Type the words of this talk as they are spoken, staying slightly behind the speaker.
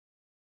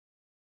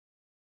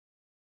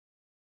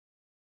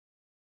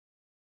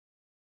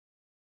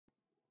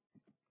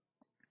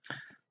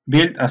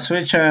build a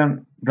switch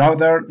and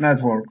router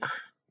network.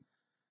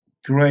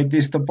 Create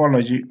this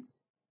topology.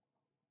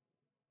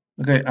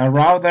 Okay, a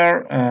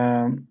router,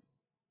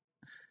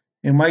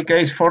 in my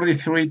case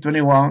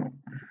 4321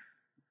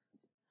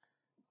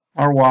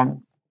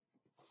 R1,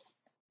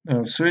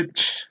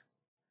 switch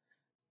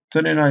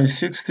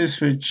 2960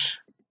 switch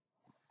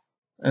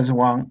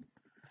S1,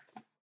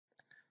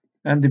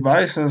 and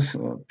devices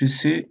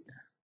PC,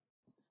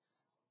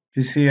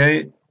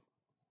 PCA,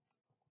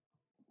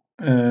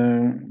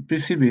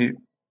 PCB,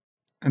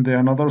 and the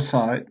another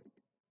side.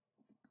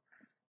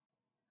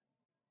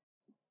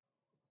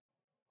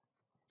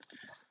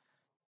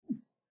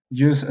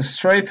 Use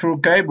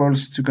straight-through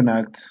cables to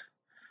connect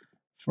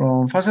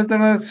from Fast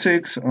Ethernet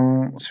 6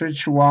 on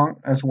switch 1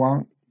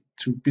 S1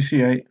 to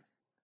PCA,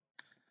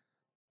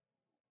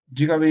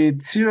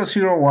 gigabit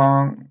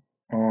 001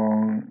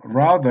 on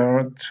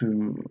router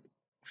to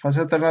Fast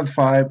Ethernet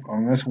 5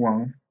 on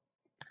S1,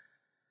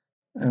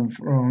 and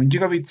from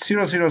gigabit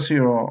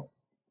 000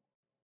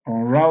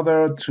 on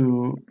router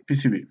to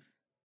PCB.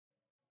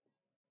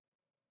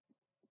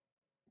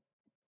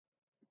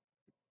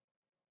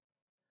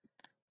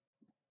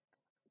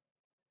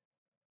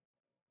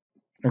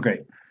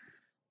 Okay,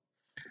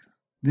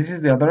 this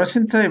is the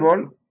addressing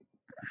table.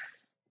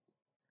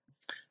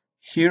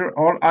 Here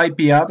all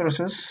IP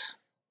addresses.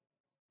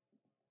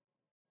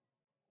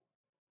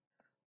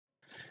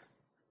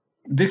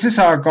 This is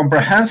a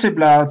comprehensive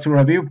lab to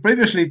review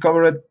previously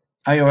covered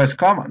iOS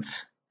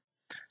commands.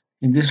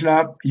 In this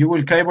lab, you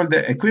will cable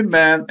the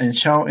equipment and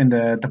show in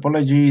the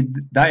topology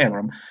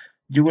diagram.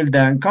 You will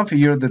then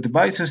configure the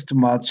devices to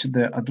match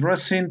the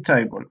addressing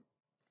table.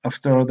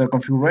 After the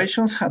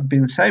configurations have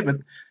been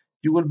saved,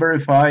 you will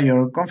verify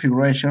your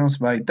configurations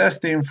by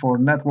testing for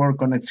network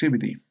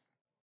connectivity.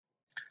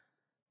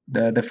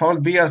 The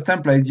default BIOS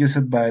template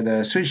used by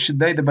the Switch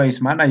Database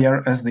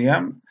Manager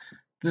 (SDM)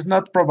 does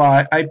not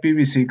provide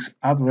IPv6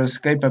 address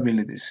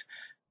capabilities.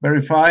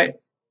 Verify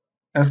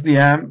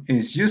SDM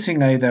is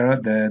using either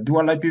the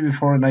dual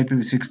IPv4 and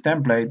IPv6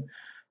 template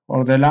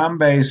or the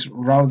LAN-based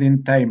routing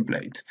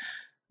template.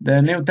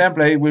 The new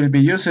template will be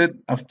used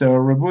after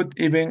reboot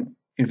even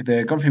if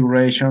the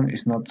configuration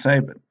is not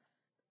saved.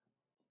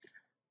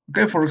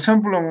 Okay, for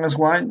example, on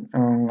S1,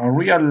 on a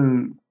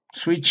real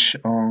switch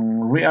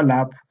on real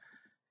app,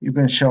 you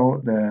can show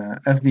the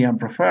SDM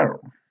preferred.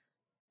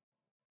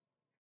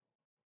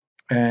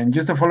 And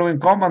use the following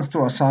commands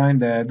to assign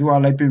the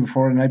dual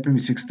IPv4 and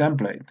IPv6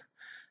 template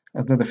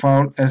as the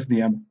default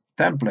SDM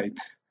template.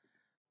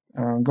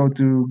 Go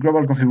to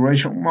global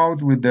configuration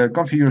mode with the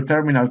configure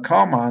terminal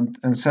command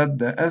and set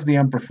the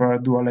SDM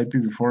preferred dual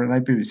IPv4 and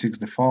IPv6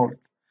 default.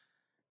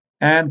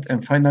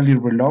 And finally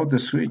reload the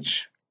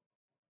switch.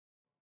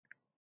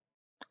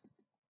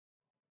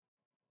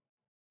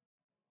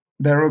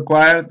 The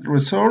required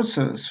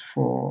resources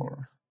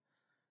for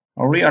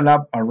a real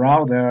app are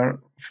router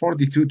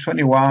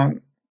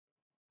 4221.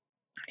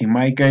 In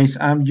my case,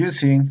 I'm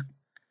using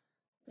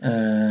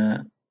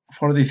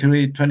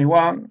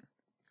 4321,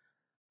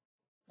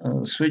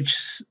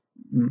 switch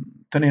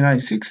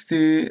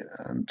 2960,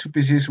 and two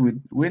PCs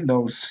with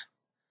Windows,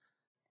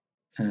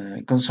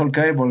 console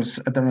cables,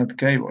 Ethernet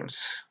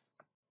cables.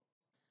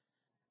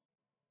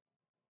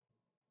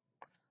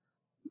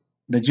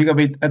 The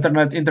gigabit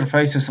Ethernet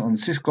interfaces on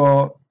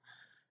Cisco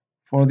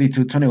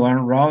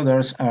 4221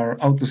 routers are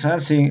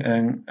auto-sensing,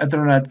 and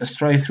Ethernet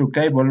straight-through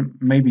cable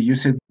may be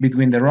used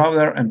between the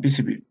router and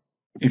PCB.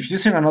 If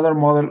using another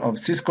model of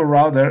Cisco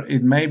router,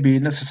 it may be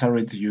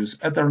necessary to use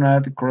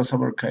Ethernet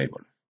crossover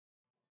cable.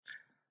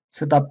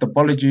 Set up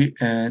topology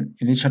and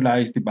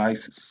initialize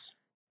devices.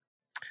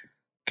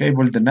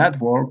 Cable the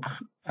network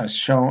as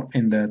shown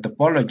in the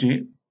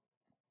topology.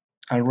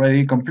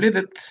 Already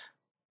completed.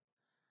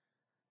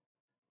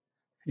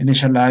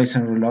 Initialize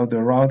and reload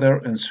the router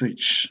and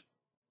switch.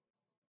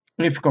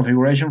 If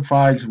configuration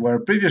files were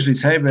previously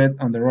saved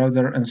on the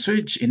router and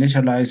switch,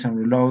 initialize and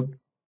reload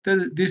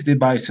these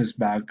devices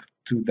back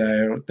to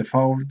their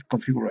default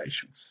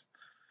configurations.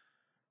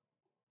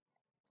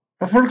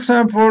 For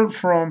example,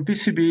 from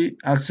PCB,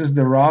 access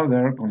the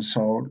router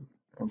console.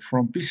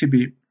 From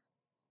PCB,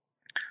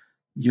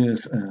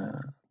 use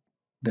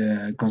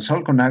the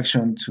console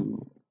connection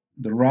to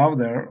the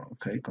router,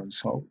 okay,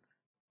 console,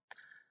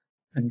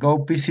 and go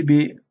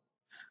PCB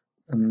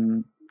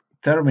and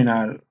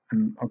terminal,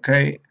 and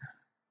okay.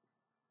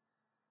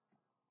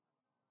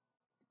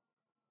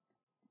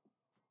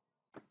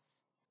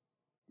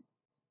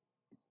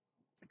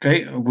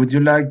 Okay, would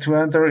you like to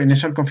enter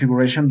initial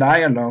configuration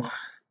dialog?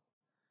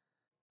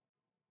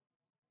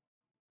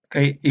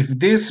 Okay, if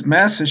this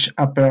message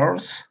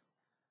appears,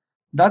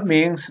 that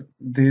means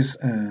this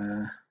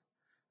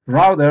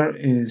router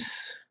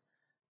is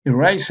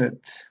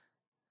erased.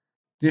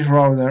 This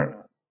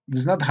router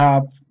does not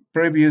have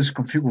previous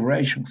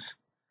configurations.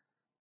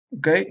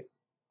 Okay,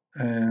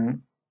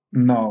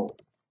 no,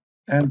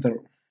 enter.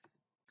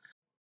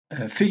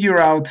 Figure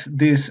out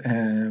this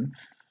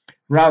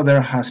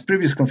router has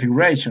previous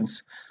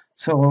configurations.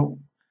 So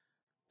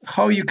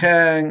how you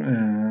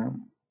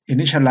can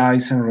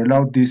initialize and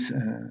reload this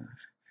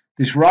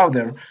this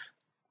router.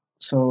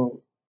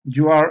 So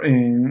you are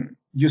in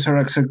user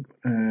exit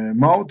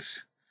mode.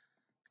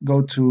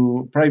 Go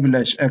to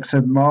privilege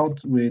exit mode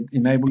with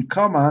enable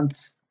command.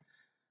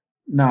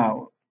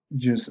 Now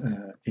use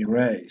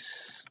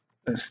erase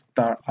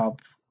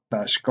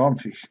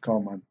startup-config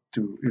command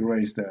to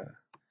erase the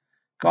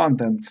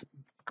contents.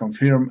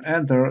 Confirm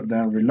enter,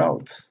 then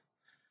reload.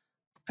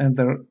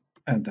 Enter,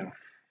 enter.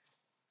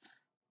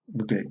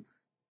 Okay.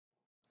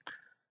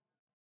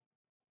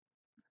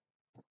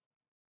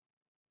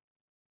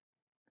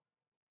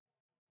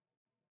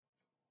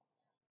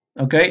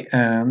 Okay,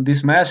 and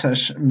this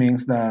message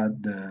means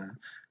that the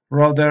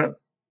router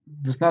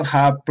does not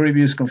have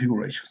previous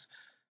configurations.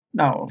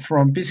 Now,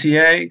 from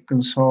PCA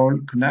console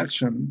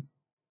connection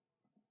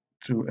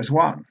to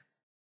S1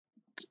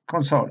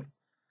 console,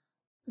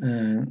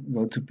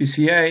 go to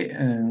PCA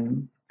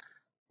and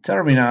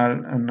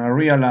terminal, and a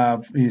real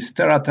app is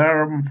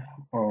TerraTerm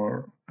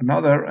or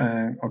another,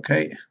 and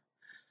okay,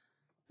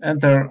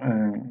 enter,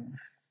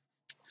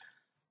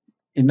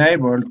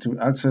 enable to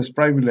access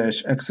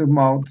privilege exit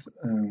mode,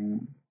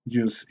 and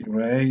use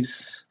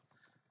erase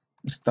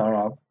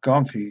startup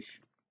config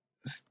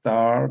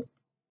start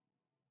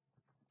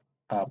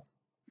up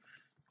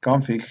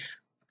config,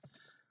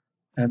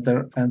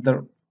 enter,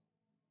 enter,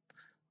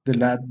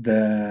 delete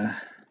the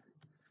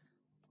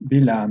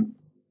VLAN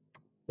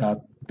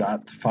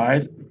that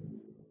file,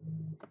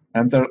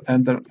 enter,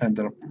 enter,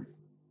 enter,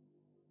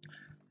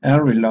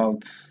 and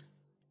reload,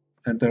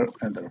 enter,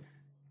 enter.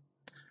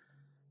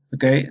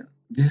 Okay,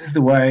 this is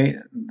the way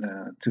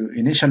to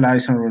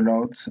initialize and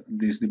reload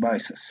these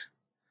devices.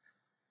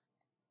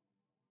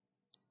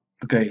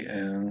 Okay,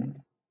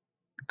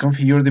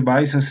 configure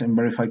devices and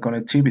verify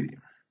connectivity.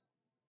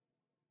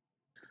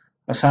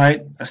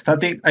 Assign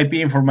static IP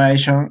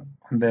information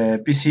on the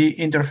PC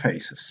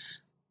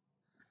interfaces.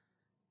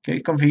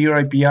 Okay, configure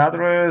IP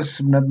address,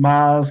 subnet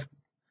mask,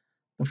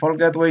 default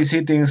gateway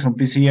settings on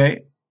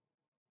PCA.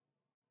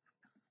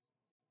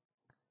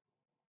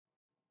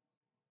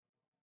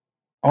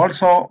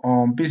 Also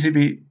on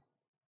PCB.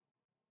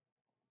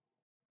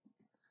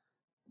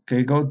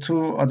 Okay, go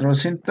to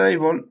addressing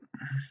table.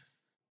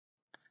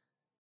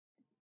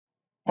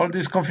 All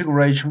these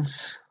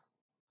configurations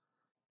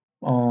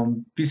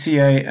on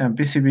PCA and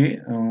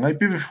PCB, on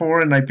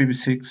IPv4 and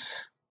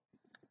IPv6.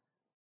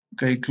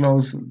 Okay,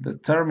 close the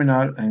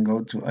terminal and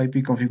go to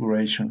IP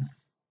configuration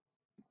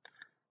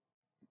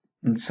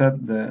and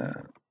set the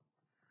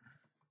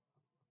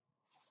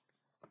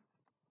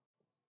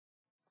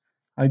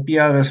IP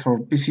address for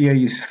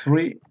PCA is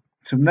 3,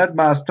 subnet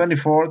mask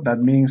 24, that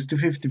means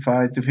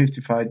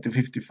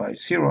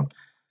 255.255.255.0.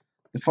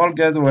 Default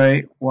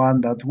gateway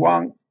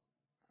 1.1,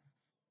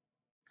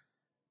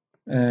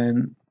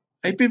 and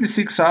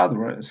IPv6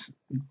 address,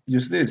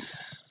 use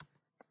this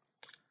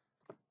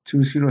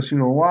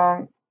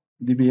 2001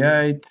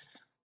 DB8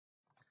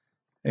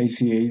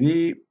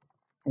 ACAD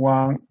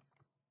 1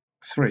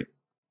 3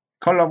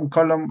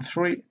 column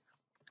 3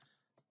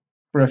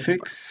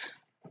 prefix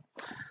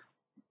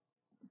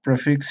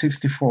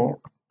 64.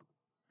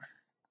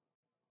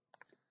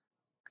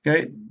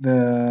 Okay,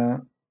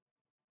 the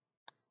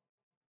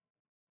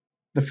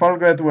default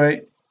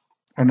gateway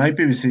on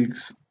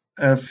IPv6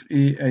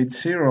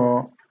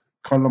 FE80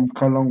 column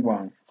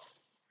 1,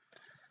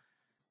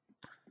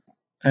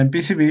 and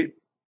PCB,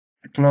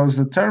 close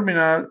the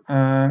terminal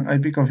and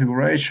IP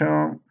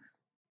configuration.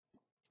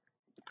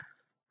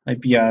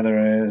 IP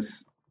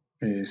address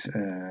is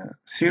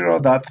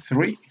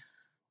 0.3,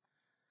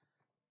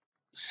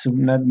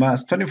 subnet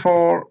mask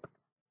 24,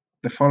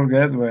 default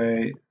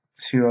gateway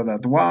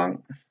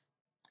 0.1,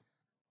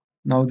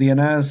 no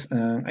DNS,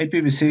 and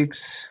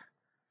IPv6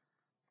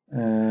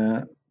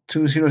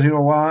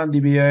 2001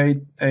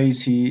 DB8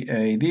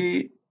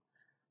 ACAD,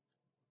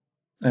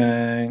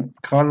 and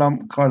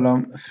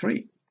column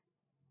 3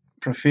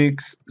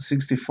 prefix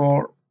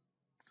 64,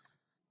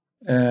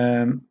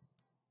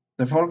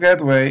 default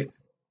gateway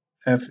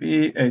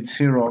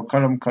FE80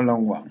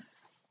 column 1.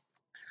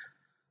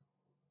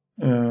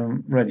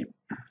 Ready.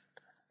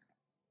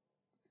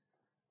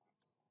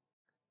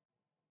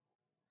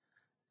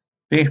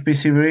 Ping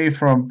PCB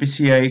from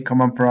PCA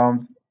command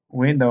prompt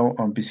window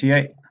on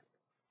PCA.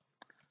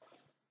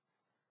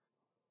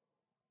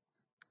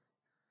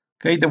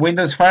 Okay, the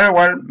Windows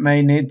firewall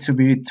may need to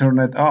be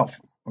turned off.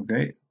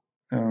 Okay,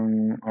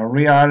 a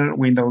real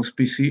Windows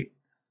PC.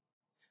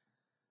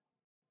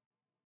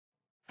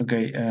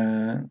 Okay,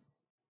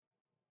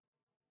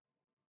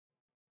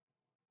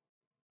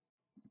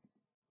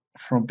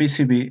 from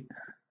PCB,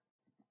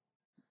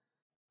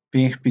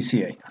 ping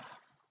PCA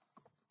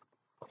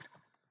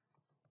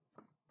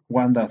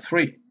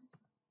 1.3.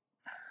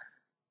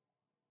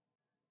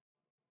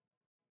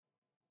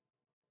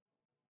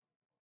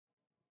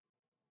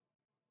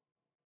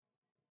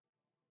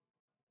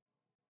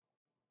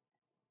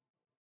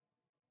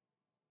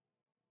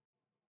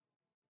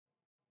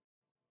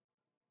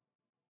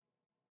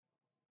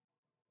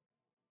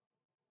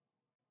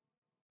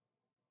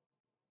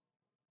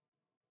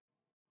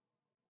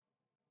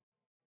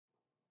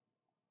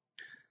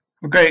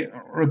 Okay,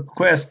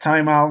 request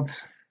timeout,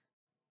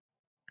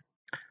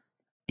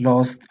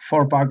 lost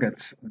 4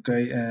 packets.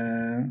 Okay,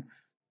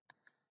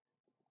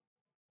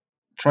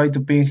 try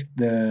to ping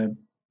the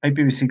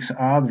IPv6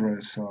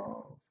 address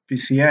of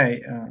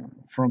PCA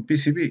from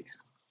PCB.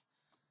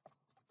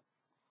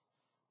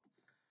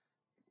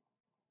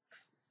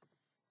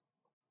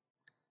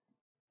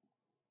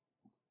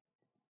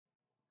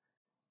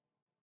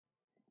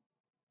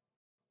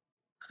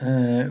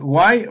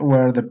 Why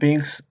were the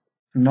pings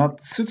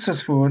not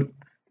successful?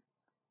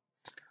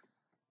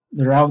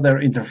 The router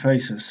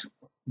interfaces,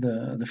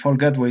 the default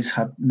gateways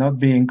have not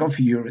been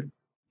configured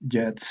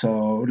yet,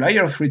 so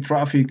layer 3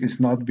 traffic is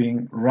not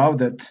being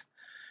routed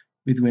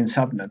between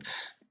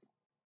subnets.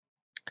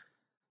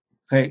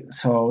 Okay,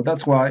 so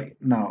that's why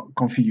now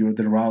configure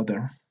the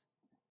router.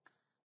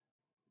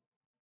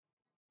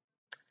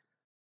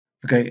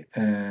 Okay,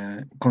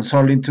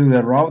 console into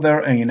the router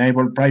and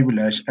enable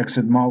privilege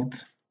exit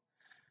mode.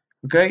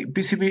 Okay,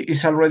 PCB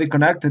is already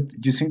connected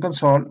using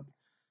console,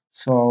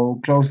 so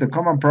close the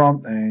command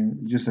prompt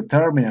and use the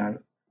terminal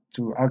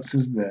to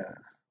access the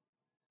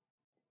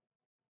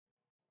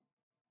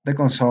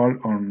console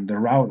on the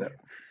router.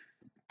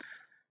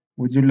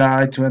 Would you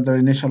like to enter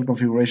initial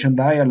configuration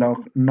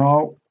dialog?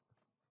 No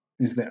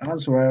is the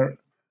answer.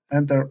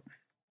 Enter.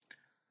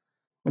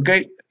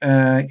 Okay,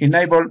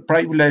 enable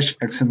privilege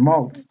exit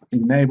mode.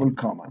 Enable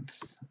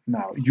commands.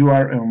 Now you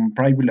are in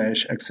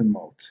privilege exit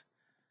mode.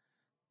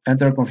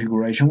 Enter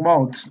configuration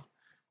mode.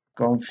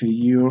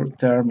 Configure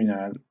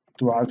terminal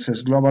to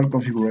access global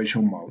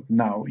configuration mode.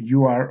 Now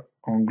you are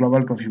on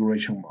global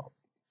configuration mode.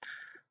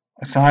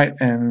 Assign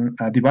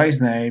a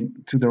device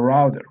name to the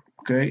router.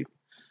 Okay,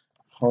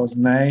 host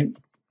name,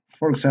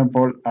 for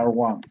example,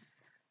 R1.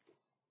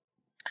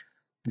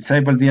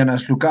 Disable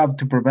DNS lookup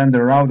to prevent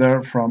the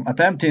router from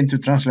attempting to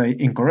translate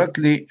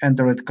incorrectly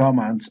entered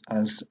commands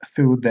as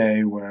though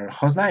they were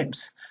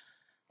hostnames.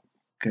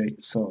 Okay,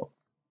 so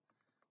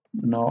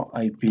no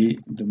IP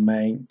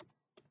domain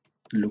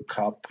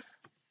lookup,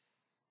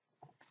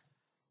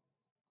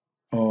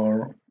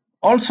 or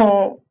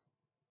also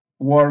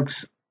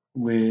works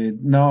with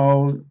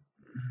no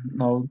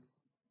no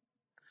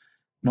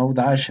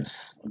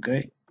dashes.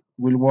 Okay,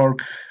 will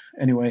work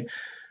anyway.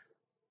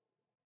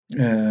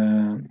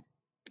 Uh,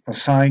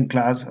 Assign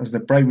class as the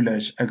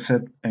privilege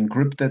exit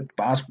encrypted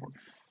password.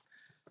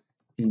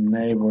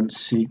 Enable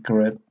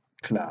secret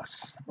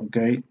class.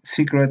 Okay,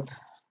 secret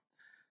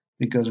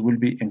because will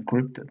be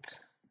encrypted,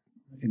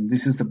 and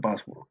this is the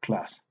password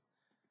class.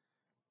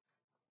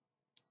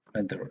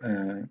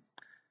 Enter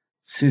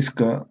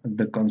Cisco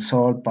the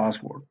console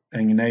password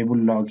and enable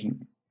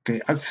login.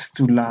 Okay, access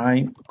to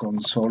line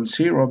console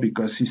 0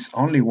 because it's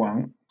only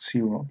 10,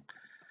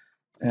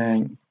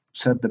 and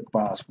set the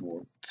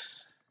password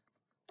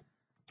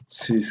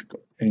Cisco.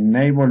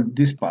 Enable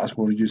this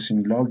password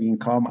using login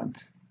command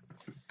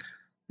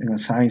and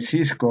assign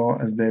Cisco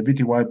as the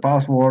BTY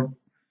password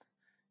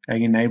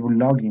and enable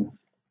login.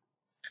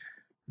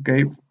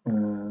 Okay,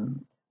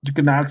 you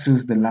can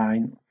access the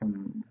line,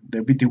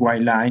 the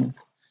BTY line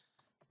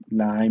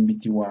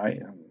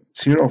BTY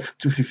 0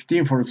 to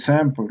 15, for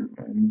example,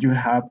 and you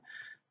have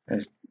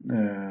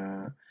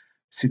uh,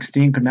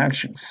 16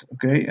 connections.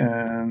 Okay,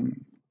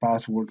 and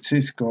password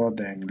Cisco,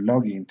 then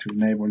login to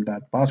enable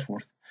that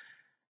password.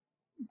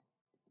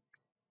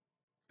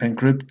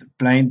 Encrypt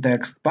plain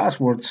text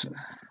passwords.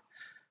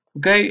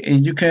 Okay,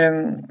 you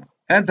can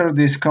enter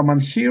this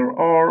command here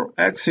or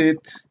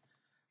exit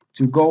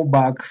to go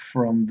back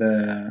from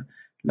the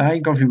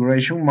line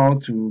configuration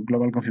mode to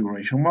global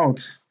configuration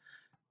mode.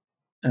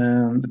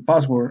 And the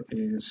password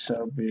is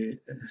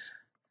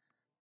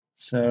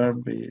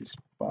service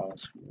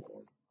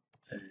password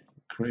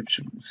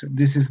encryption. So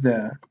this is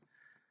the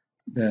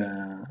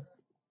the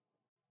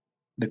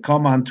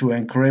command to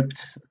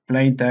encrypt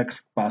plain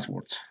text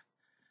passwords.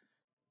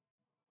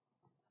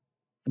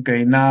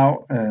 Okay,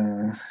 now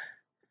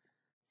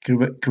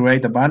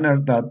create a banner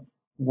that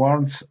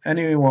warns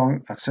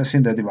anyone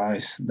accessing the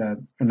device that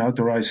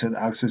unauthorized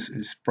access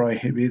is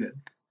prohibited.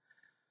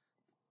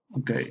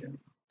 Okay,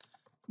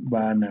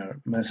 banner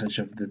message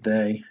of the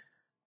day.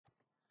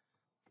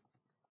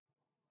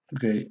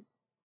 Okay,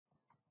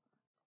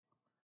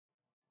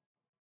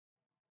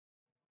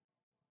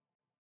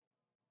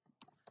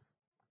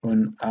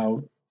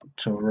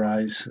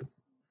 unauthorized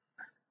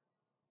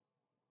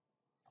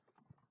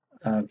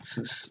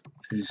access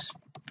is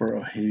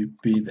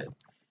prohibited.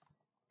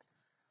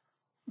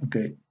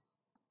 Okay,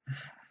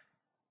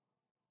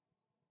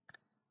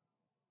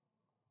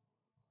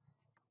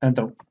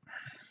 enter.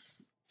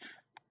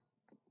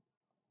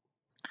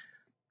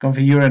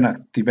 Configure and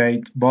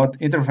activate both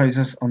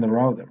interfaces on the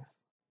router.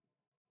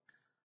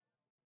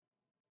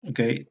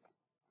 Okay,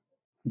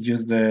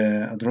 use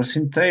the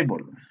addressing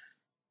table.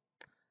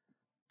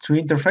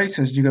 3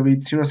 interfaces,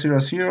 gigabit 000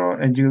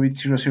 and gigabit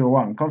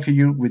 001,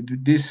 configured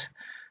with this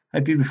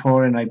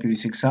IPv4 and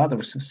IPv6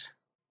 addresses.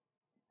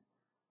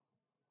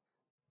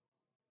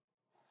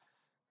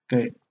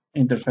 Okay,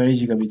 interface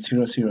gigabit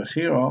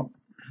 000,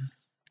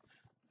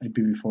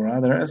 IPv4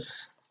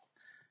 address,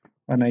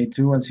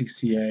 192,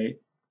 168,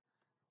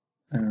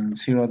 and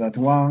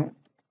 0.1.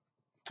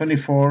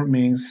 24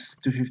 means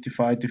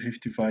 255,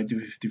 255,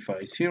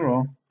 255,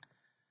 0.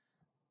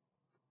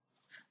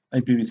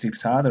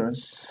 IPv6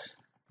 address.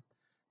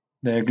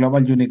 The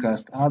global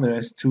unicast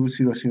address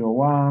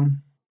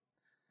 2001,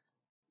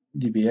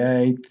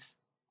 DB8,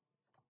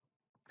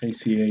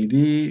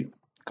 ACAD,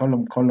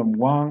 column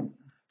 1,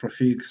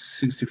 prefix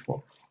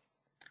 64.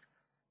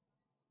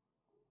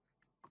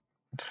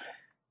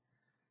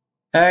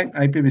 And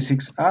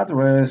IPv6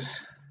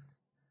 address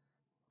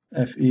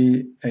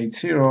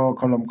FE80,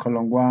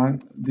 column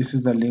 1, this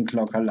is the link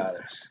local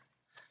address.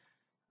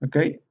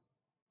 Okay,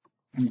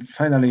 and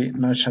finally,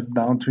 now shut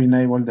down to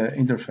enable the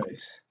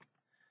interface.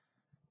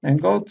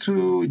 And go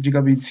to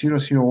gigabit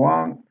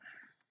 001,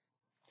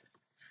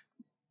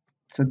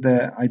 set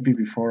the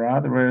IPv4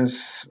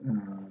 address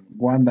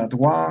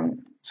 1.1,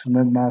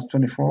 subnet mask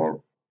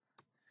 24,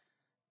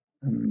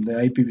 and the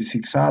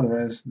IPv6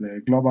 address,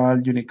 the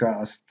global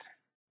unicast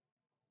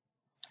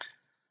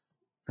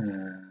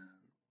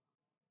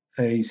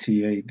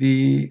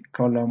ACAD,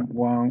 column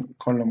 1,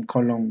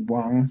 column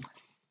 1,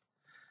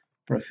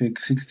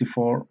 prefix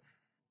 64,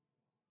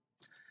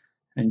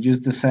 and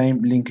use the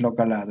same link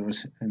local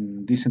address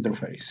in this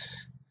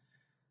interface.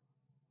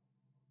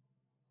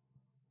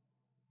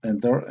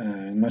 Enter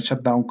no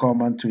shutdown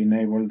command to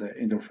enable the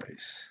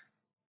interface.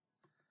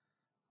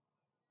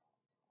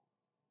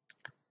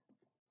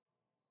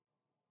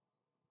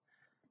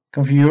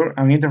 Configure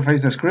an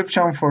interface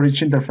description for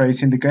each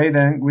interface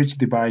indicating which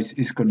device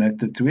is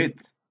connected to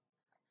it.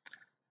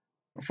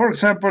 For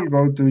example,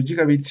 go to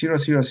gigabit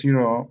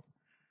 000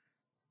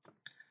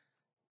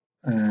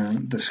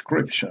 and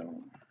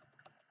description.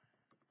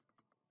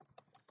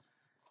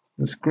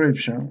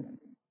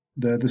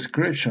 The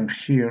description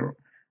here,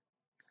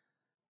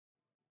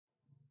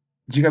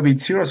 gigabit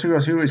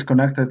 000 is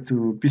connected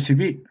to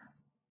PCB.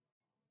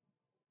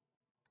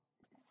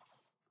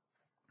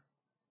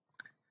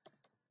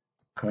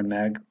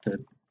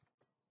 Connected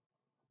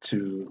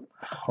to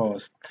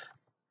host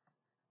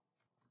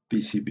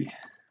PCB.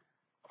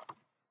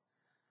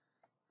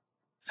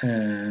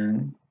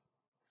 And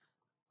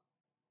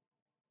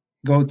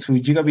go to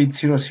gigabit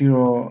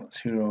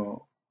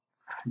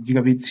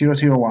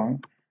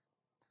 001,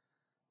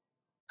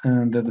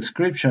 and the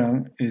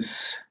description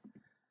is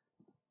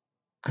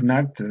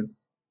connected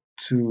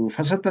to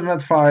fast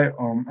Ethernet 5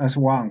 on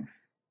S1.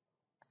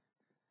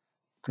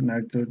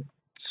 Connected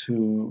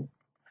to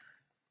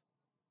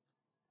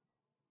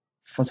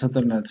fast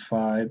Ethernet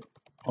 5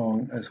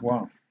 on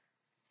S1.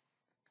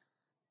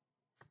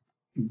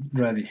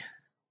 Ready.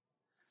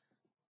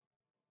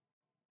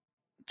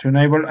 To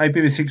enable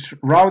IPv6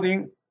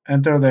 routing,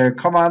 enter the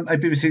command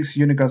IPv6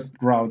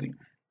 unicast-routing.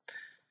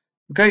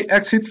 Okay,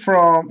 exit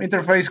from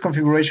interface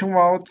configuration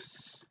mode,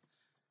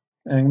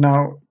 and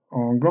now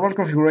on global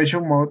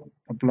configuration mode,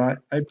 apply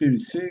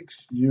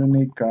IPv6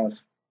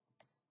 unicast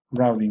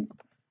routing.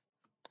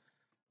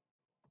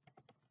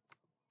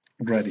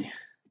 Ready.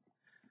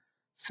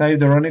 Save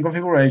the running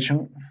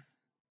configuration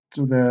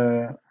to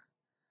the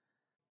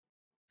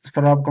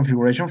startup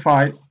configuration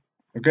file.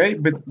 Okay,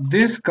 but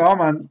this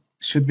command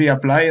should be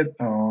applied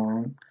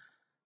on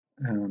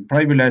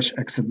privilege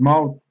exit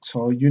mode.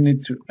 So you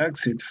need to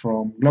exit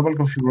from global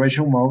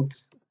configuration mode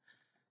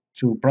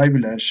to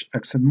privilege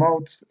exit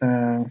mode.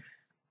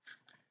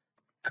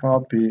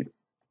 Copy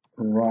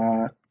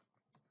running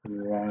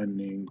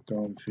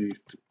config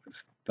to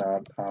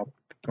startup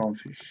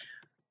config.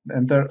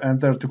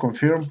 Enter to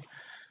confirm.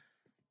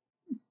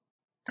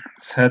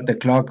 Set the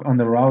clock on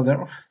the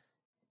router.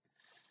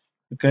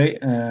 Okay,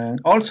 and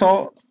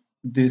also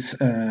this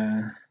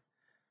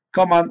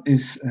command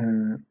is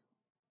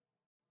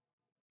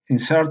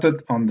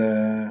inserted on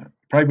the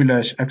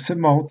privilege exit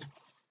mode.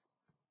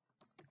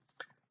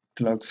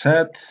 Clock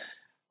set.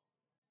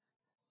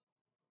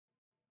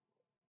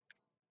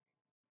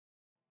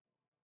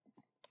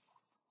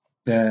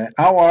 The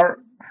hour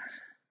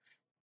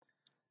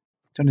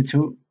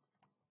 22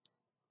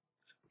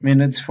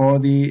 minutes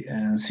 40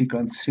 and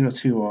seconds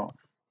 00.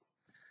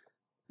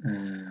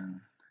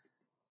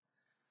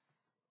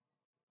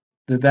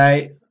 The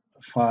day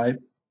 5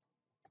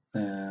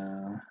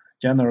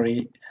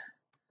 January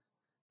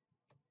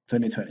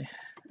 2020.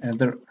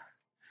 Enter.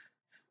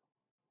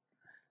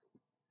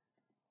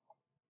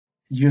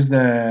 Use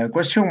the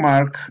question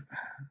mark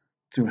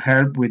to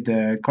help with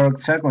the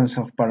correct sequence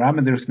of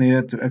parameters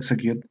needed to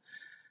execute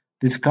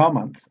this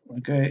command.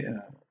 Okay.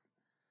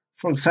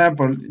 For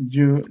example,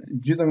 you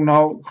don't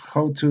know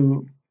how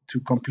to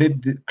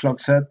complete the clock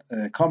set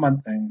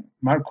command and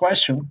mark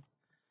question,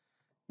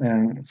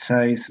 and it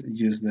says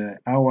use the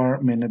hour,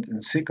 minute,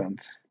 and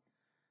second.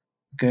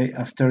 Okay,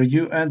 after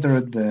you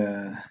enter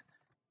the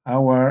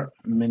hour,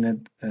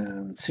 minute,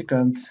 and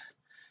second,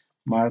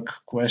 mark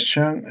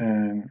question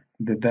and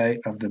the day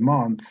of the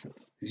month.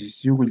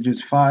 You will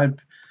use 5,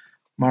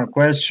 mark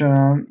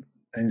question,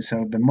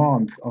 insert the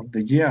month of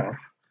the year,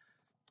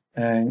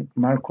 and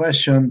mark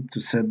question to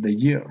set the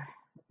year.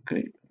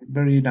 Okay,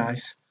 very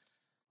nice.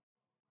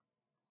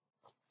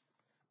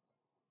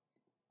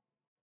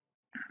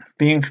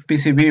 ping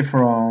PCB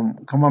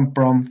from command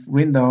prompt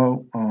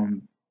window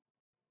on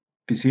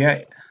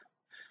PCA.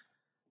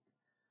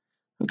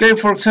 Okay,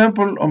 for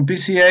example, on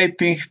PCA,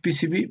 ping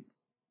PCB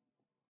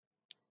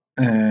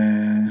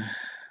on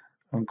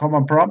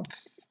command prompt,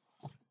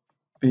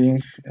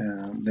 ping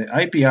the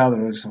IP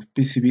address of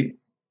PCB,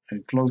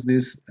 close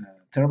this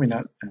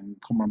terminal and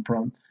command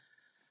prompt,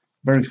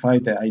 verify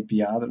the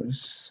IP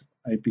address,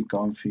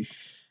 ipconfig.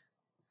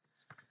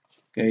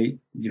 Okay,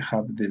 you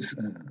have this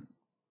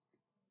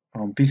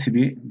on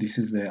PCB, this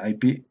is the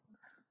IP.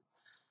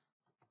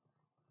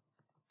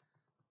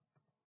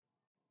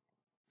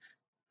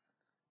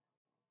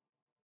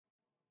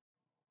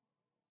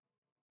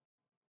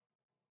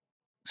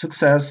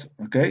 Success,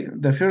 okay,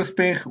 the first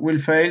ping will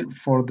fail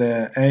for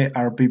the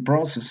ARP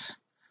process.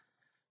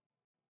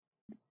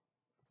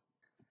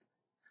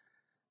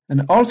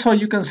 And also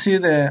you can see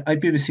the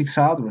IPv6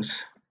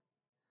 address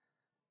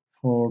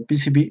for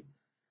PCB.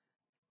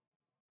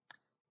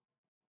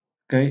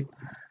 Okay,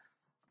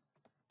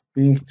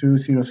 ping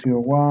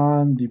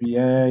 2001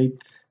 db8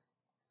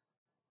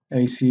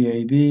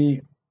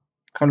 ACAD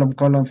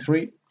colon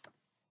 3.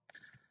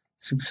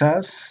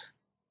 Success.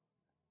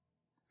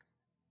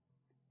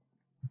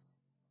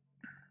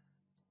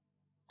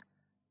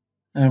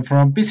 And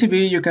from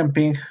PCB you can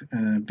ping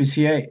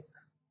PCA.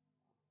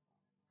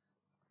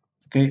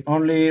 Okay,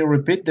 only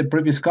repeat the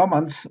previous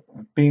commands.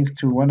 Ping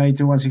to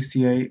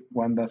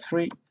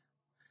 192.168.1.3.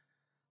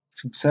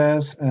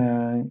 Success.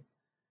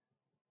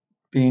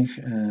 Ping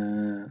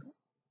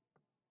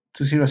 200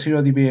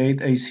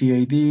 db8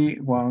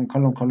 ACAD 1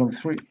 colon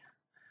 3.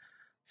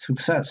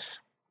 Success.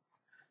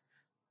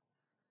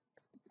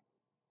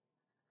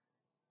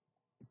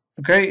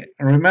 Okay,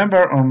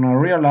 remember on a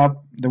real app,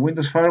 the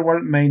Windows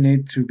firewall may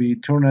need to be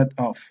turned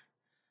off.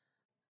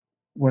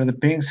 Where the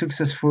ping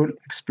successful,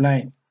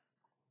 explain.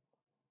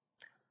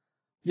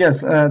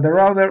 Yes, the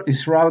router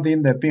is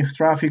routing the ping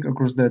traffic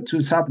across the two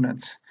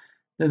subnets.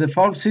 The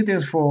default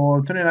settings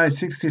for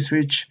 2960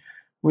 switch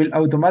will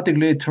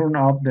automatically turn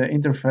off the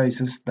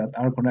interfaces that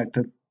are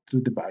connected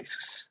to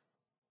devices.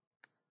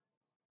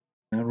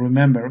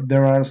 Remember,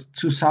 there are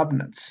two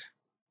subnets.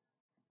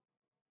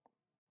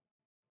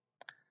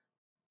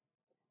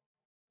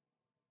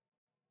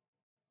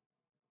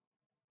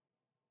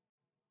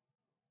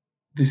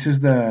 This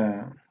is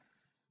the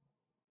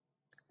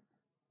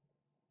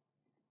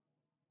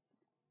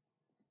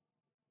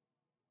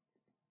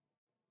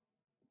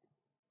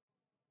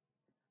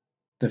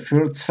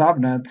first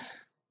subnet,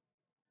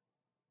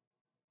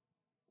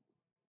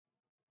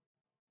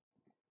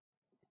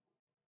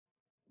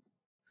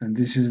 and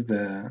this is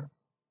the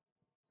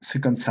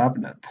second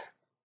subnet.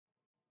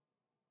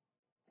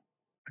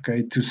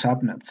 Okay, two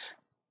subnets.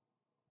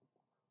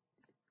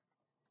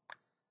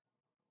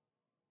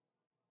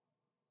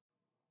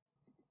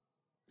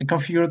 And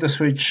configure the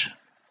switch.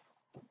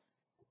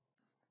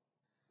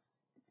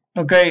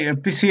 Okay,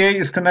 PCA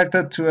is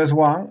connected to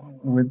S1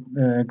 with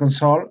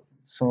console,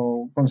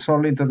 so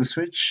console into the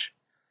switch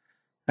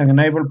and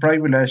enable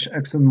privilege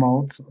exit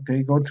mode.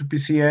 Okay, go to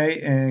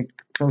PCA and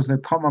close the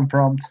command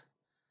prompt,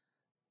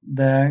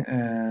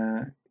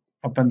 then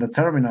open the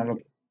terminal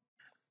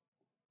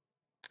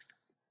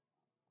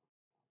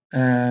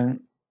and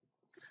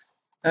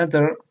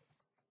enter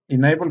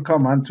enable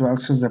command to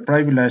access the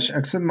privilege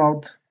exit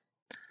mode.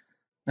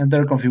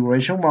 Enter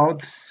configuration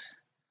mode,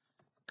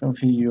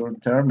 configure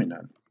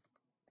terminal.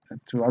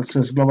 To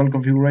access global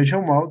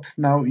configuration mode,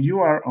 now you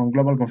are on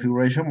global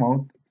configuration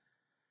mode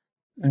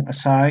and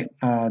assign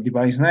a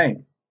device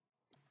name.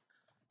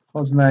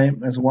 Host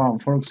name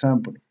S1, for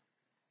example.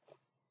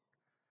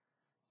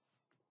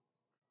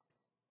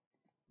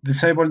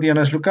 Disable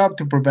DNS lookup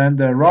to prevent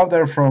the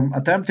router from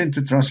attempting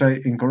to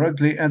translate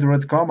incorrectly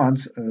entered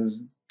commands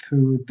as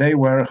to they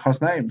were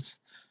host names.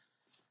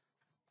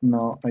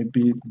 No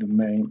IP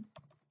domain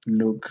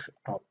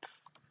lookup.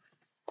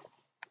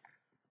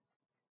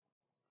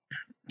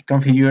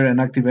 Configure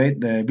and activate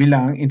the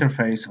VLAN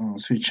interface on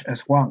switch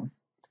S1.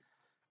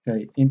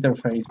 Okay,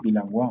 interface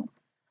VLAN 1.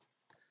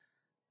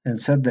 And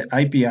set the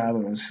IP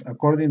address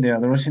according to the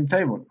addressing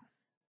table.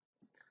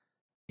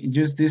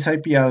 Use this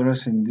IP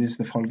address in this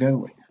default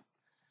gateway.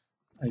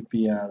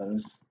 IP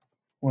address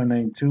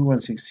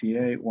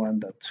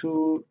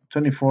 192.168.1.2,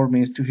 24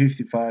 means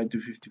 255,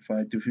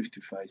 255,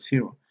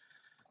 255.0.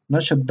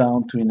 Not shut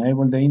down to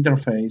enable the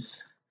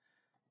interface.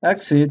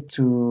 Exit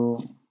to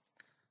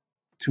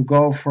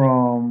go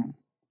from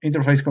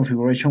interface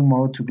configuration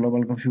mode to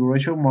global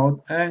configuration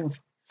mode and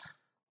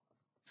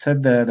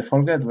set the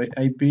default gateway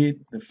IP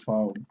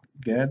default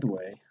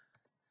gateway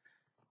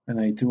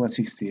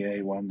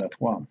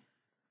 192.168.1.1.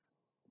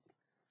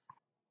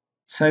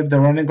 Save the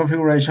running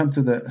configuration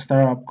to the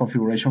startup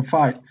configuration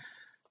file.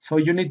 So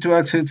you need to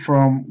exit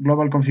from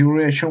global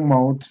configuration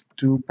mode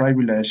to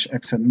privilege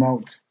exit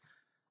mode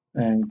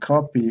and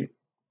copy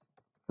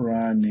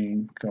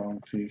running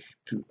config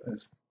to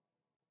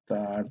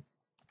startup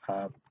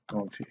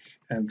config.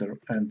 Enter,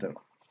 enter.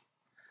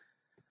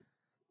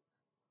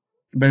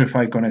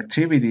 Verify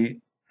connectivity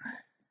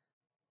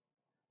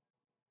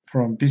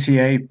from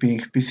PCA ping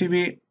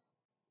PCB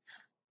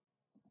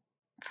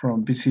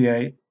from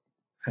PCA,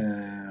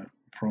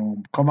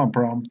 from command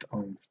prompt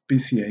of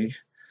PCA,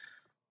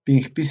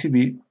 ping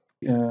PCB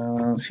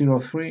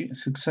 03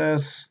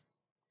 success,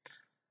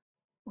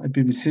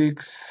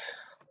 IPv6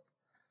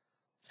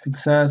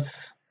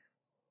 success,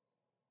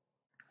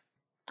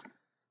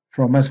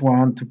 from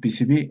S1 to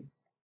PCB,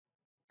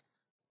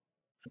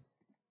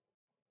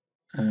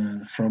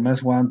 from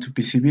S1 to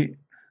PCB,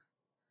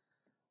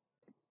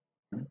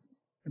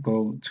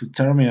 go to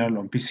terminal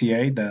on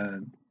PCA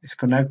that is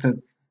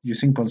connected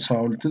using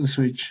console to the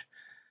switch,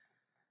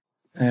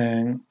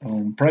 and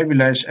on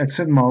privilege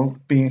exit mode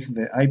ping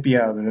the IP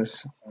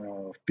address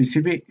of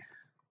PCB.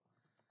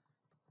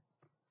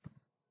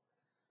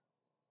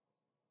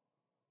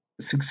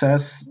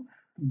 Success.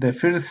 The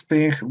first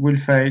ping will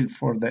fail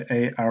for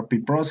the ARP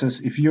process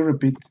if you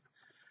repeat.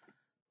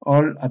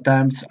 All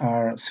attempts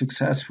are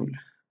successful.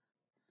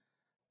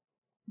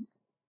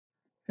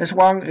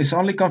 S1 is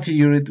only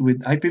configured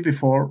with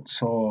IPv4,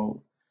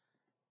 so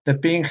the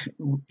ping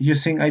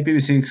using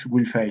IPv6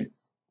 will fail.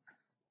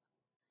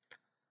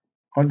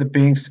 All the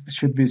pings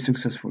should be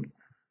successful.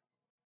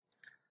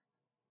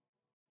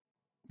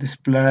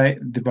 Display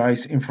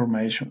device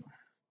information.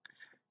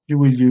 You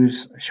will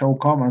use show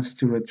commands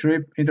to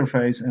retrieve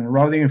interface and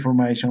routing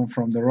information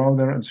from the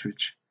router and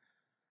switch.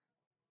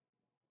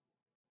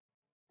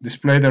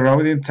 Display the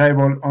routing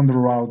table on the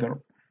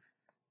router.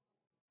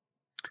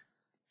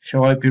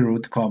 Show IP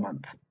route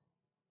command.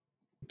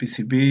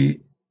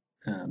 PCB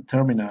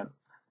terminal.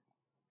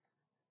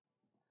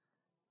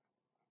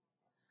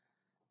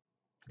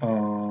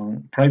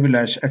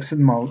 Privilege exit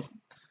mode.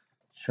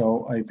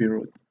 Show IP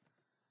route.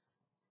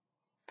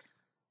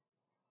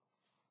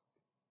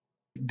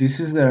 This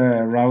is the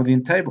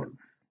routing table.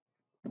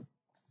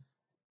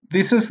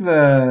 This is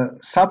the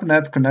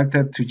subnet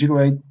connected to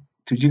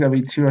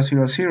gigabit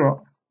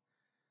 000.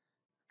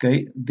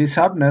 Okay, this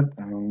subnet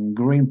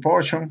green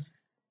portion,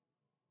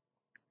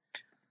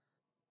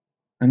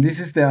 and this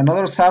is the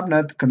another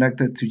subnet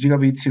connected to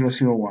gigabit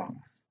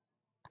 001.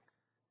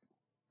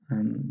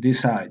 And this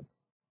side,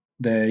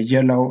 the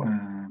yellow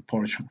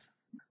portion.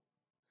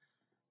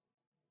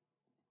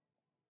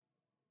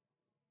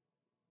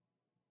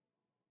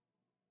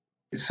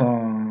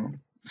 So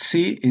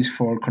C is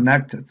for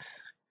connected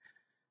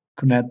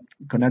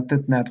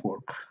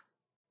network.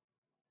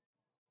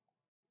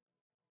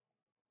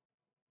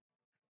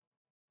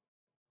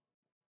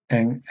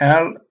 And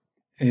L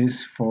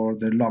is for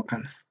the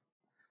local.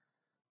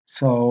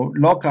 So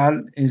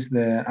local is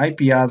the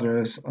IP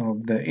address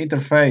of the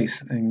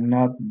interface and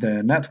not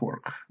the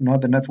network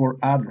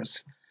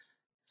address.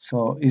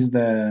 So is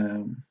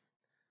the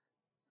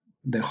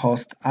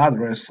host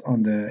address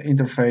on the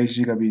interface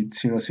gigabit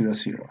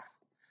 000.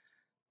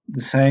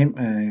 The same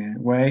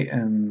way,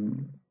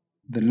 and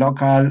the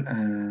local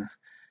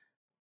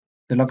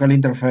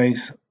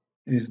interface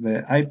is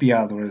the IP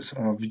address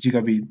of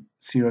gigabit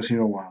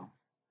 001.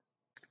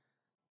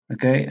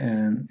 Okay,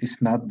 and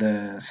it's not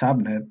the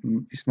subnet,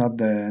 it's not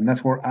the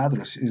network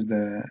address, it's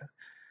the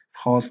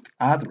host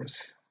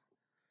address.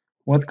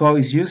 What code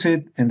is used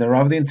in the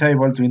routing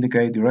table to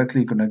indicate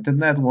directly connected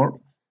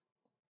network?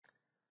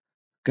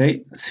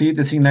 Okay, C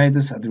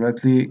designates a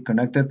directly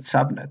connected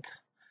subnet,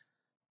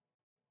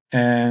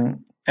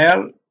 and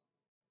L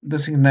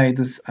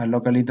designates a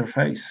local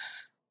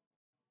interface.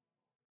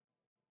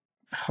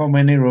 How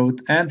many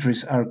route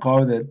entries are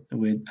coded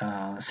with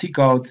C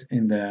code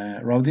in the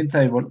routing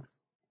table?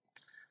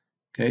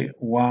 Okay,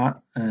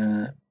 one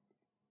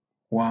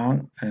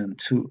and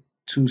two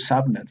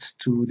subnets,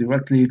 two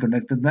directly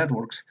connected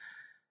networks.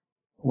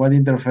 What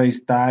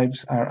interface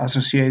types are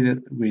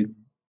associated with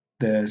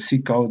the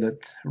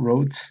C-coded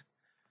routes?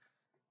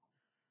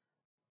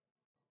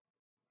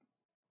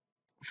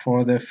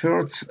 For the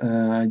first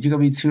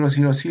gigabit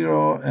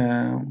 000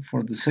 and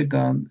for the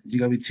second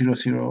gigabit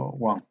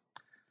 001.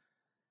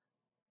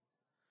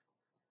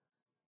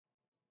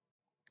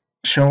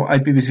 Show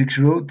IPv6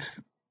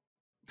 routes.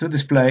 To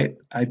display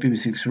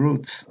IPv6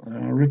 routes,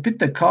 repeat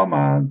the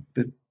command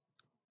but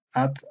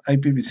add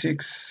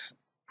IPv6.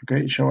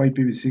 Okay, show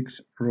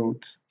IPv6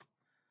 route.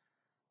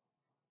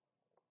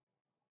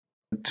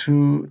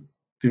 Two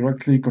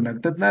directly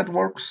connected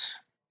networks.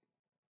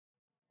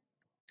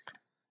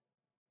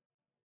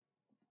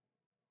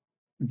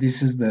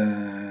 This is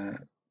the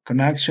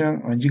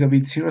connection on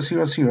gigabit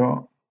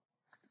 000.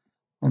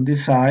 On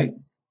this side,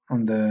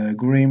 on the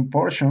green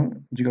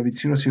portion, gigabit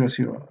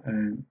 000,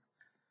 and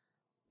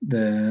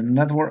the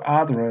network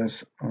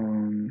address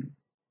on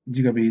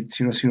gigabit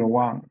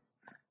 001.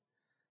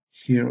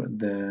 Here,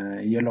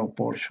 the yellow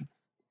portion.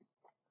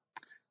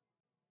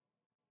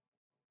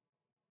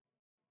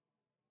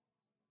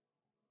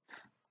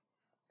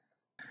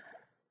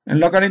 And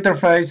local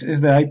interface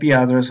is the IP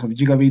address of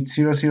gigabit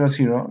 000,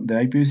 the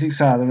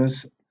IPv6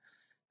 address,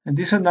 and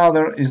this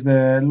another is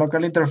the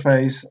local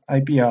interface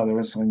IP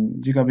address on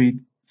gigabit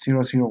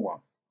 001.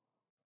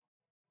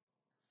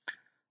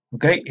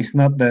 Okay, it's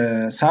not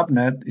the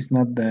subnet, it's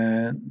not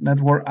the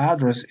network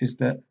address, it's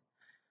the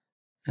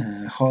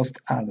host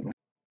address.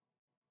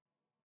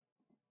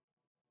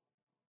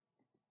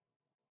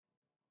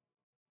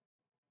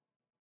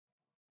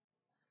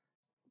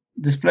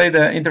 Display the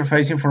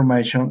interface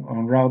information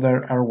on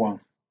router R1.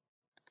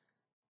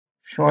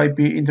 Show IP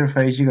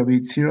interface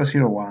gigabit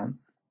 001.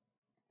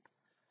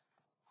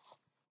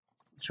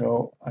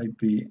 Show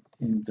IP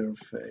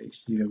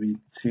interface gigabit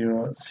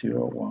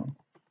 001.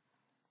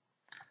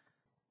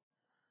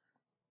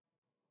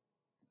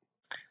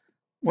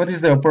 What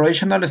is the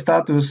operational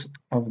status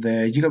of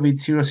the gigabit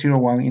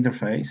 001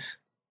 interface?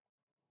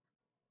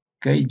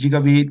 Okay,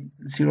 gigabit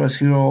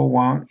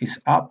 001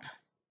 is up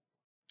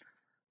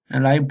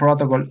and line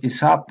protocol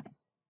is up,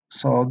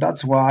 so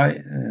that's why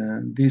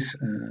this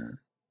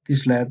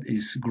LED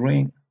is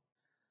green.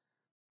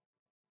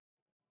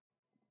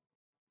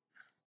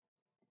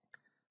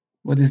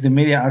 What is the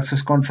media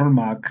access control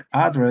MAC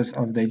address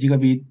of the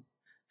gigabit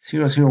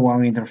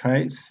 001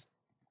 interface?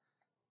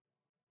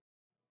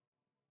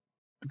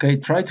 Okay,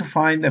 try to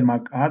find the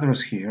MAC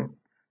address here.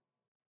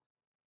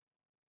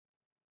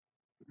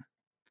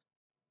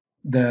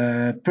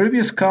 The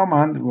previous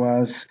command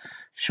was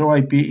show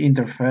IP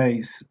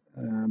interface,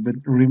 but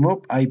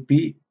remove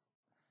IP.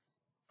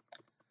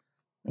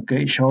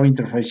 Okay, show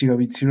interface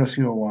gigabit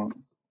 001.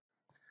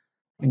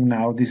 And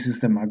now this is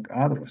the MAC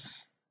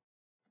address.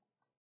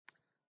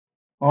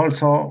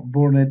 Also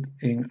burn it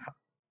in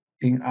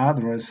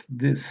address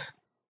this.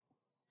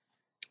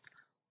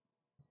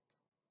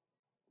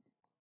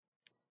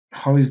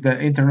 How is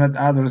the internet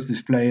address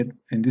displayed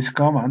in this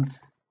command?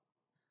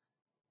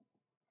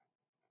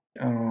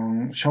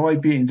 Show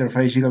IP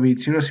interface gigabit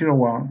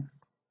 001.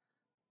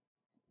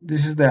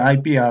 This is the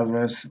IP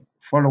address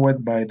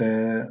followed by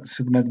the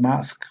subnet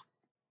mask.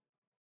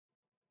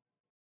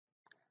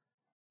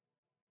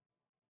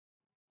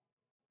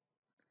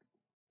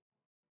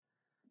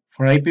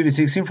 For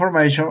IPv6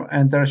 information,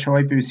 enter show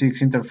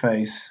IPv6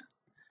 interface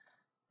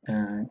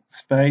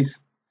space.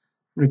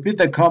 Repeat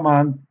the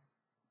command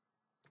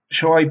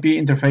show IP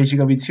interface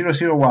gigabit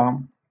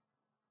 001,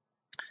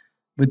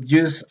 but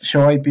use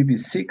show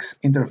IPv6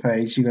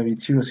 interface gigabit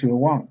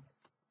 001.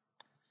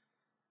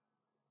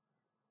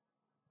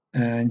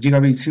 And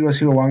gigabit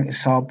 001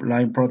 is up,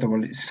 line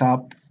protocol is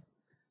up.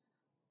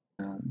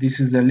 This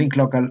is the link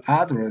local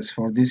address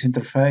for this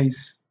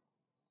interface.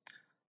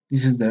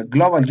 This is the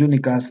global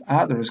unicast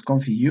address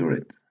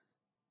configured.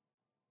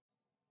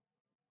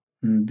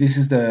 And this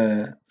is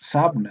the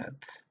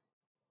subnet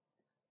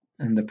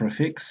and the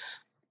prefix.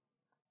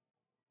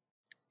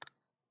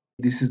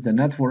 This is the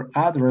network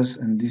address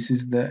and this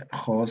is the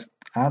host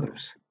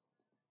address.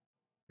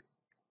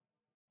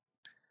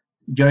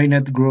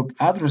 Joined group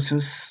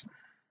addresses.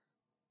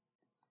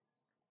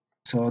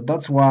 So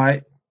that's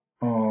why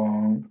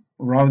on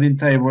routing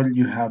table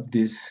you have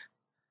this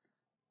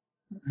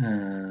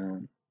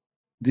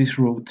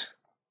route.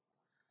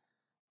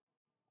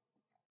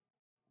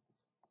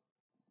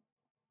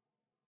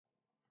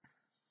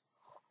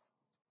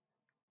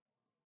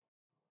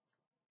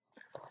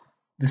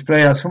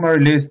 Display a summary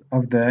list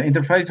of the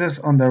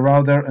interfaces on the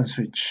router and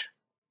switch.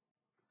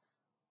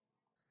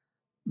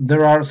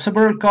 There are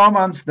several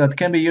commands that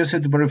can be used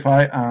to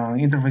verify an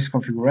interface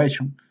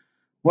configuration.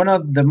 One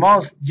of the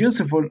most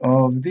useful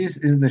of these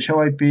is the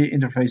show IP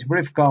interface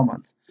brief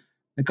command.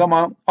 The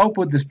command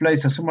output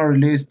displays a summary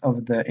list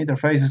of the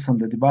interfaces on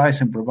the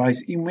device and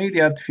provides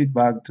immediate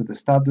feedback to the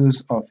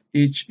status of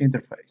each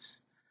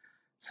interface.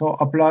 So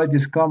apply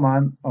this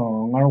command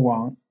on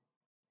R1.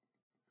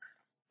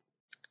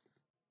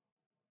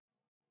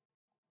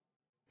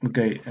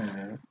 Okay,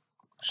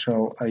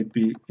 show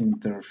IP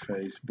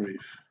interface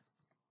brief.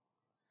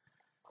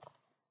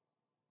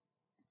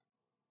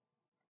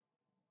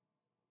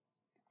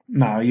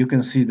 Now you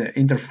can see the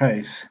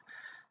interface,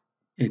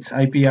 its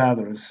IP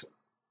address,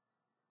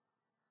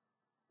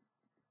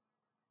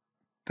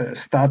 the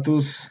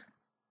status,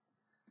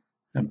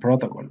 and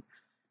protocol.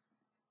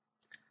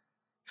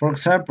 For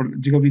example,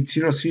 gigabit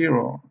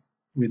 00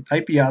 with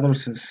IP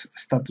addresses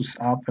status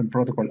up and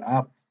protocol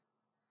up.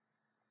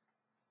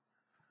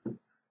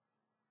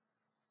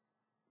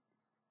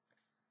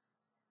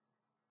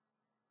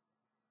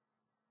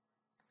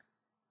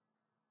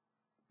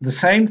 The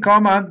same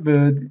command,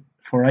 but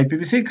for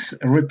IPv6,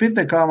 repeat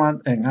the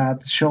command and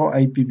add show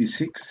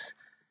IPv6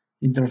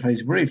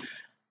 interface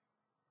brief.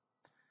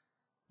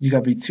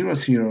 Gigabit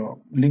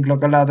 00, link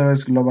local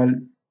address, global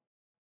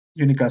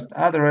unicast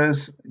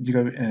address,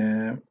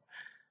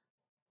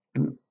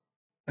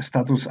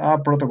 status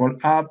up, protocol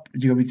up,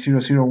 gigabit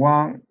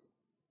 001,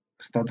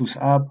 status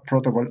up,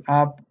 protocol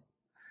up,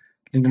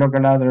 link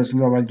local address,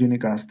 global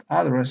unicast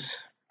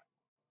address.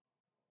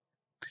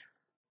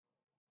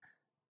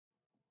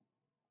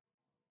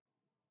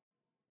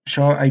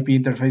 Show IP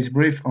interface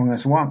brief on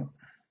S1.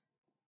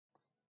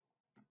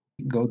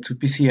 Go to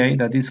PCA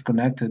that is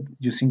connected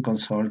using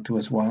console to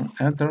S1,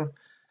 enter,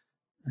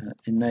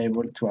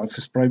 enable to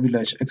access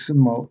privilege exit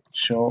mode,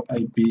 show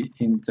IP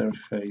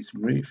interface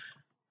brief.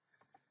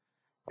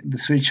 The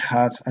switch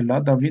has a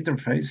lot of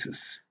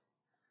interfaces.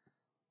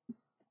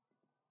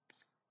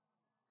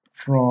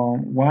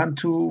 From 1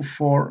 to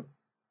 4,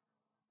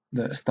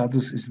 the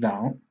status is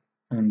down,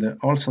 and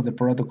also the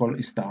protocol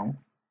is down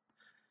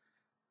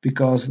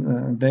because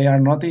they are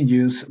not in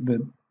use,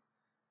 but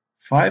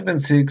 5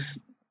 and 6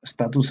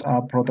 status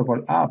app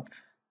protocol app,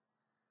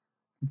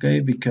 okay,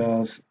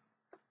 because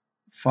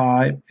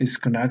 5 is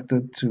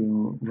connected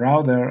to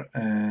router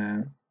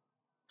and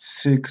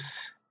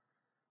 6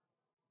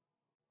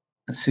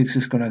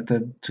 is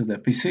connected to the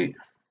PC.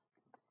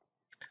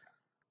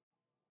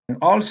 And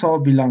also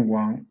VLAN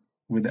 1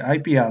 with the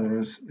IP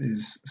address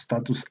is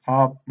status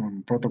app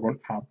and protocol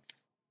app.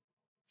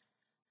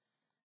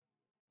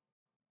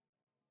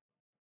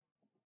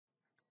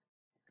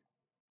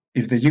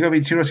 If the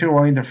gigabit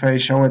 001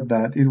 interface showed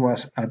that it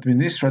was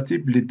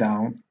administratively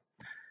down,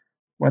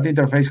 what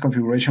interface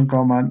configuration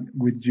command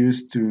would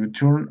use to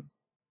turn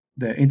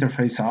the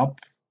interface up?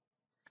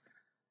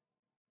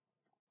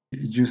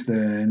 Use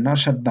the no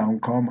shutdown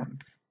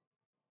command.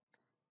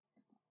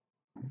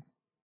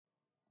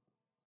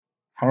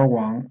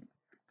 R1,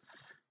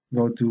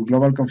 go to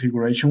global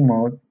configuration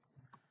mode,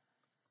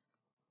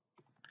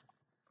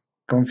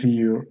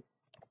 configure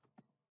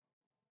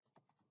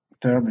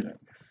terminal,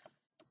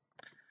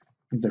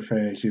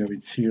 interface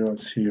gigabit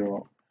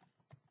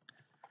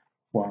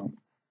 001,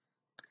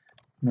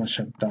 no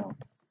shutdown.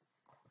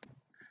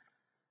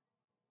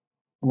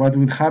 What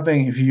would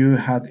happen if you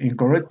had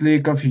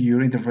incorrectly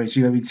configured interface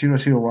gigabit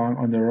 001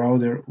 on the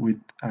router with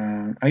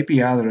an IP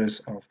address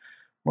of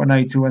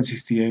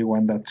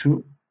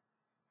 192.168.1.2?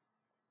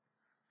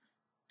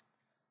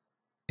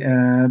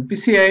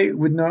 PCA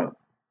would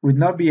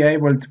not be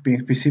able to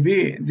ping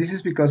PCB. This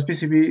is because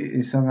PCB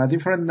is on a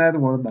different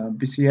network than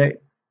PCA,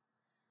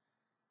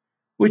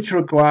 which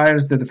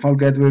requires the default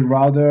gateway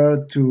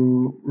router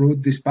to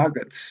route these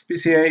packets.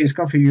 PCA is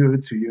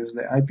configured to use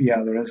the IP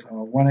address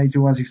of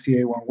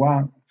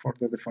 192.168.1.1 for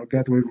the default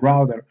gateway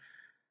router,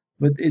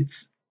 but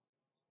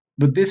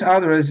this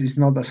address is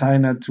not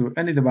assigned to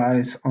any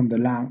device on the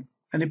LAN.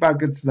 Any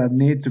packets that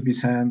need to be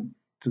sent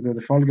to the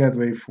default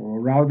gateway for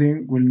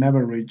routing will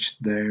never reach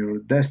their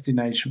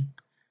destination.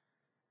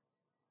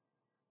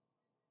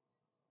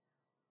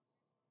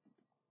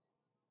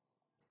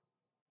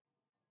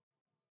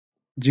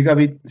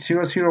 Gigabit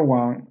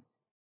 001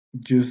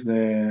 use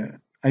the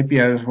IP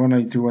address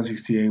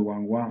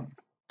 192.168.1.1,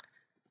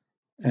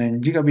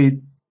 and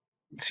Gigabit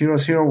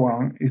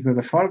 001 is the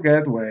default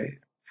gateway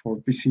for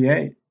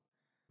PCA.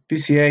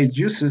 PCA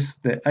uses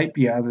the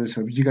IP address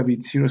of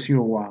Gigabit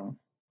 001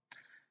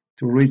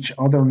 to reach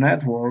other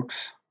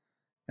networks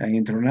and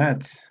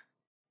internet,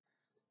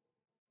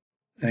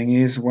 and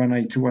is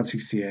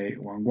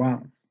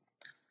 192.168.1.1.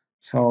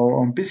 So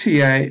on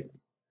PCA,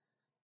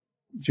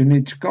 you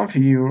need to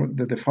configure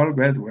the default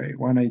gateway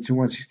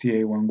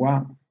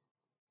 192.168.1.1.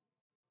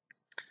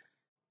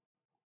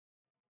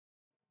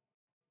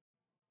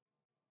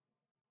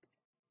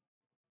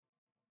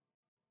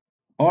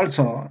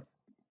 Also,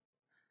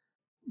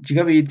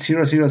 Gigabit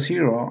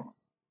 000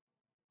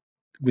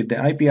 with the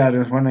IP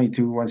address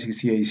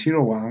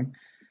 192.168.0.1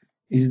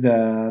 is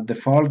the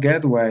default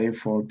gateway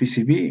for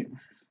PCB,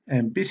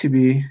 and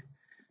PCB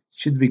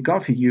should be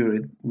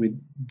configured with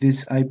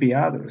this IP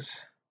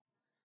address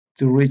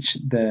to reach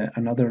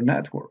another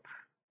network.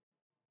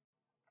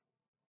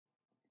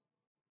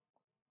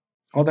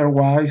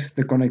 Otherwise,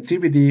 the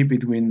connectivity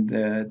between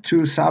the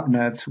two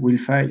subnets will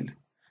fail.